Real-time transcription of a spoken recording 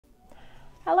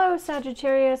Hello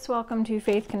Sagittarius, welcome to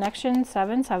Faith Connection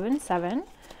 777.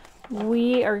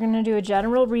 We are going to do a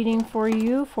general reading for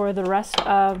you for the rest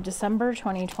of December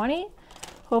 2020.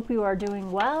 Hope you are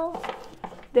doing well.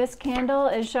 This candle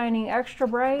is shining extra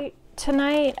bright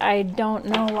tonight. I don't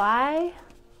know why.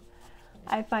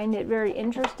 I find it very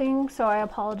interesting, so I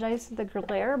apologize for the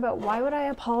glare, but why would I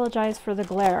apologize for the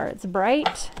glare? It's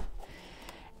bright.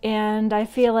 And I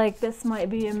feel like this might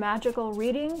be a magical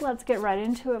reading. Let's get right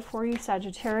into it for you,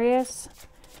 Sagittarius.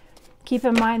 Keep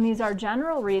in mind these are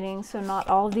general readings, so not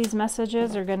all of these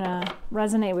messages are going to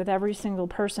resonate with every single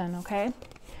person, okay?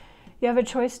 You have a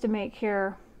choice to make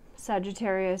here,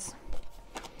 Sagittarius.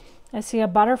 I see a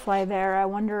butterfly there. I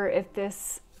wonder if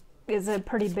this is a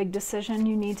pretty big decision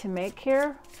you need to make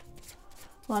here.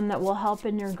 One that will help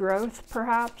in your growth,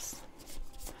 perhaps.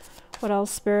 What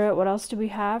else, Spirit? What else do we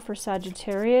have for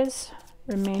Sagittarius?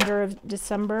 Remainder of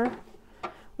December.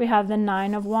 We have the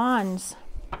Nine of Wands.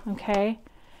 Okay.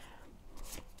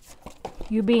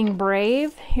 You being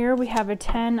brave. Here we have a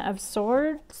Ten of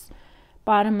Swords.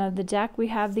 Bottom of the deck we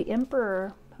have the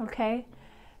Emperor. Okay.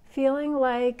 Feeling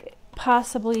like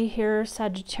possibly here,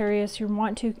 Sagittarius, you're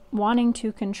wanting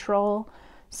to control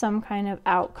some kind of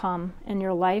outcome in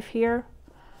your life here.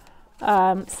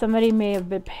 Somebody may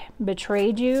have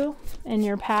betrayed you in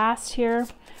your past here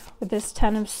with this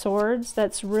Ten of Swords.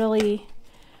 It's really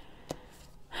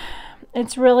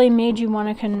made you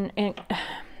want to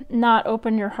not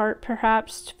open your heart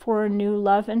perhaps for a new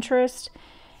love interest.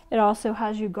 It also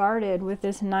has you guarded with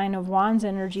this Nine of Wands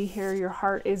energy here. Your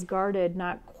heart is guarded,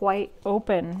 not quite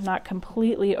open, not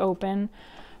completely open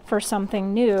for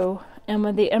something new. And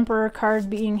with the Emperor card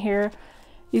being here,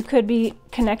 you could be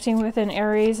connecting with an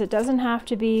Aries. It doesn't have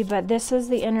to be, but this is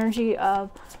the energy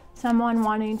of someone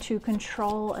wanting to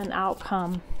control an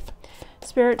outcome.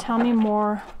 Spirit, tell me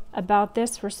more about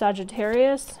this for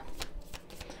Sagittarius.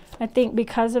 I think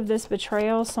because of this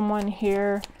betrayal, someone's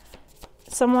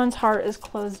heart is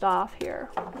closed off here,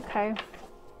 okay?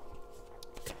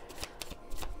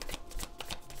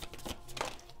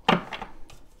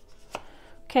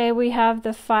 Okay, we have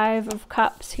the Five of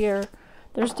Cups here.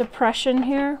 There's depression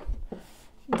here.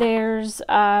 There's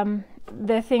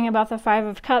the thing about the Five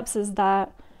of Cups is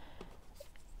that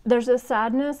there's a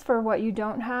sadness for what you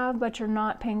don't have, but you're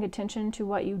not paying attention to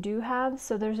what you do have.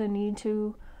 So there's a need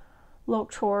to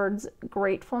look towards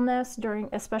gratefulness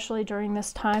especially during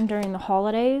this time, during the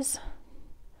holidays.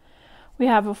 We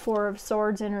have a Four of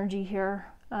Swords energy here.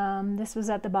 This was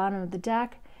at the bottom of the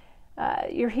deck.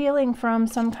 You're healing from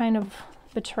some kind of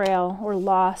betrayal or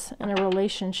loss in a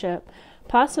relationship.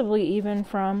 Possibly even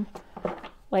from,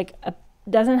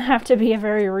 doesn't have to be a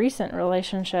very recent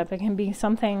relationship. It can be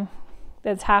something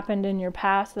that's happened in your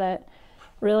past that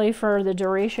really for the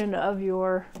duration of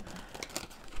your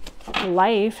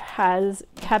life has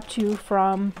kept you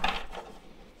from,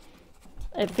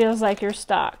 it feels like you're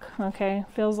stuck, okay?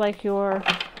 Feels like you're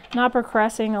not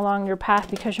progressing along your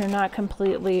path because you're not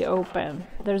completely open.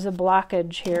 There's a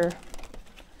blockage here.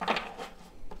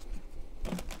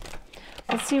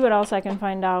 Let's see what else I can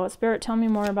find out. Spirit, tell me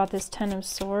more about this Ten of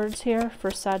Swords here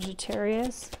for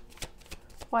Sagittarius.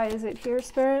 Why is it here,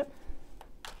 Spirit?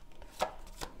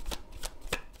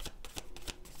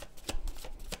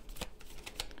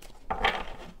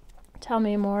 Tell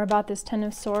me more about this Ten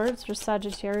of Swords for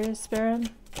Sagittarius, Spirit.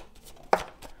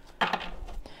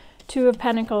 Two of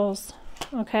Pentacles,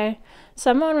 okay?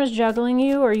 Someone was juggling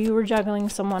you or you were juggling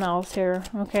someone else here,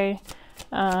 okay?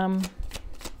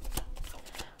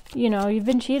 You know, you've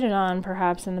been cheated on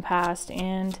perhaps in the past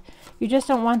and you just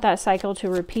don't want that cycle to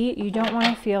repeat. You don't want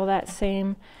to feel that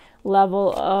same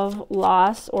level of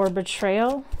loss or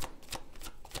betrayal.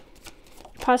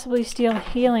 Possibly still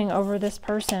healing over this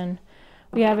person.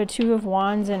 We have a Two of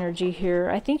Wands energy here.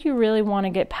 I think you really want to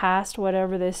get past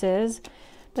whatever this is,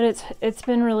 but it's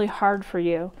been really hard for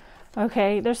you.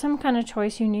 Okay, there's some kind of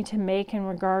choice you need to make in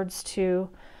regards to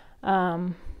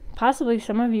possibly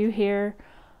some of you here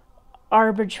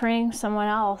are betraying someone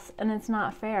else and it's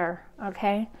not fair,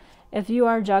 okay? If you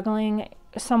are juggling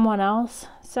someone else,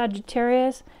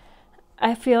 Sagittarius,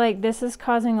 I feel like this is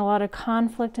causing a lot of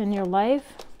conflict in your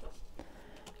life.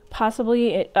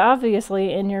 Possibly,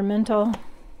 obviously, in your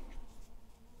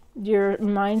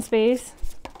mind space.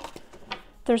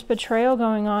 There's betrayal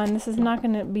going on. This is not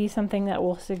going to be something that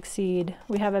will succeed.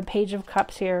 We have a Page of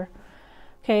Cups here.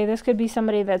 Okay, this could be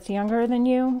somebody that's younger than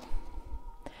you.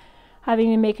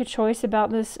 Having to make a choice about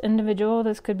this individual.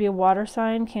 This could be a water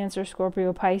sign, Cancer,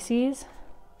 Scorpio, Pisces.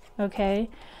 Okay.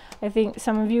 I think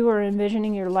some of you are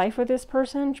envisioning your life with this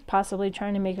person, possibly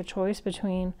trying to make a choice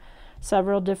between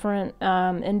several different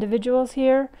individuals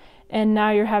here. And now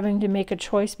you're having to make a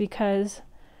choice because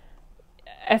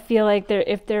I feel like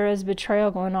if there is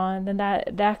betrayal going on, then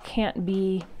that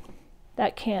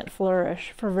can't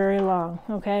flourish for very long,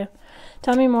 okay?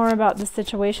 Tell me more about the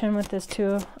situation with this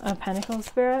Two of Pentacles,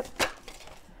 Spirit.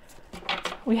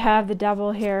 We have the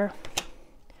Devil here.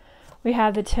 We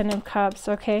have the Ten of Cups,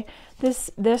 okay?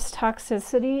 This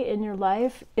toxicity in your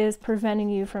life is preventing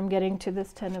you from getting to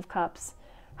this Ten of Cups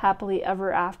happily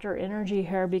ever after energy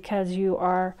here, because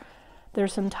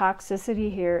there's some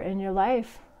toxicity here in your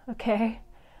life, okay?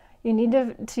 You need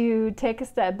to take a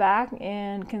step back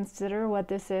and consider what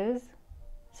this is,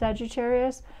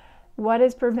 Sagittarius. What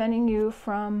is preventing you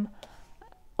from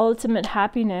ultimate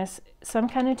happiness? Some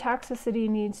kind of toxicity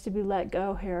needs to be let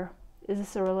go here. Is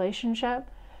this a relationship?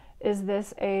 Is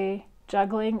this a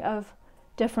juggling of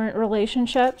different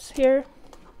relationships here?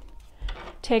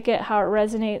 Take it how it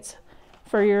resonates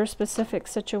for your specific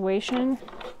situation.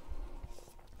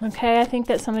 Okay, I think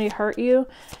that somebody hurt you,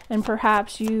 and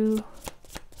perhaps you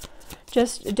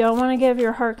just don't want to give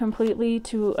your heart completely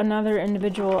to another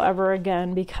individual ever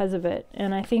again because of it.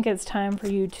 And I think it's time for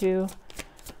you to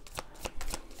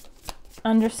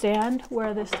understand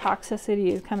where this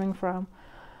toxicity is coming from.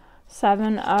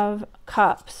 Seven of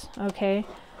Cups, okay?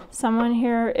 Someone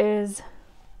here is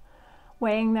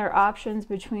weighing their options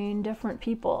between different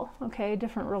people, okay?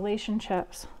 Different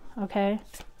relationships, okay?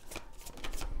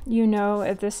 You know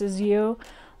if this is you.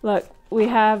 Look, we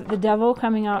have the Devil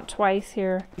coming out twice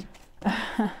here.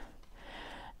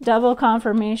 Double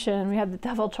confirmation. We have the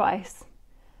Devil twice.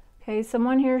 Okay,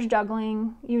 someone here is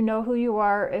juggling. You know who you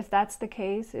are if that's the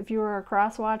case. If you are a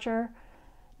cross watcher,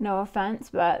 no offense,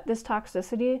 but this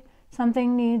toxicity,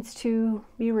 something needs to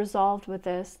be resolved with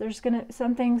this.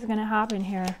 Something's gonna happen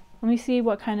here. Let me see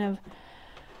what kind of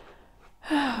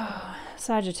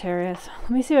Sagittarius.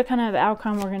 Let me see what kind of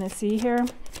outcome we're gonna see here.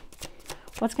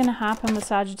 What's gonna happen with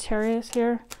Sagittarius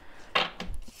here?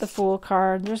 The Fool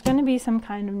card. There's going to be some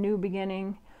kind of new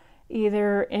beginning,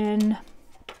 either in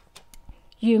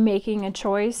you making a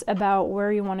choice about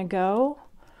where you want to go,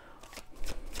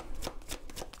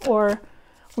 or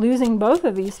losing both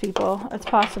of these people. It's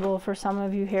possible for some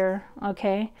of you here,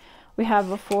 okay? We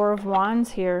have a Four of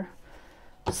Wands here.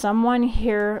 Someone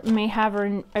here may have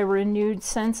a renewed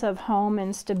sense of home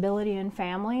and stability and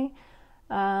family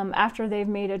after they've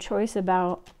made a choice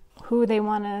about who they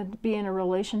want to be in a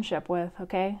relationship with,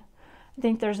 okay? I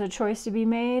think there's a choice to be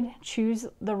made. Choose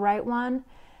the right one,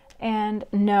 and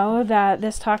know that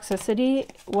this toxicity,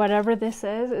 whatever this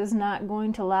is not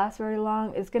going to last very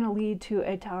long. It's going to lead to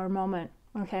a Tower moment,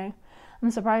 okay?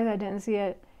 I'm surprised I didn't see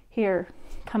it here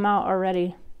come out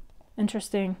already.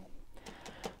 Interesting.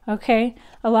 Okay,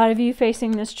 a lot of you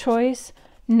facing this choice,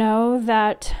 know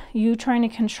that you trying to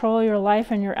control your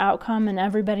life and your outcome and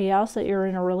everybody else that you're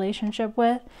in a relationship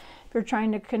with. If you're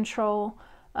trying to control,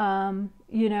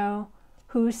 you know,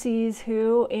 who sees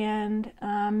who, and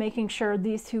making sure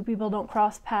these two people don't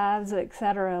cross paths,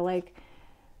 etc. Like,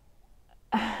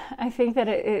 I think that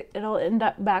it'll end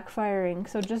up backfiring.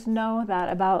 So just know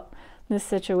that about this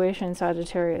situation,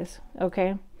 Sagittarius,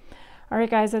 okay? All right,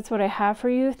 guys, that's what I have for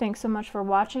you. Thanks so much for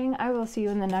watching. I will see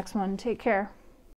you in the next one. Take care.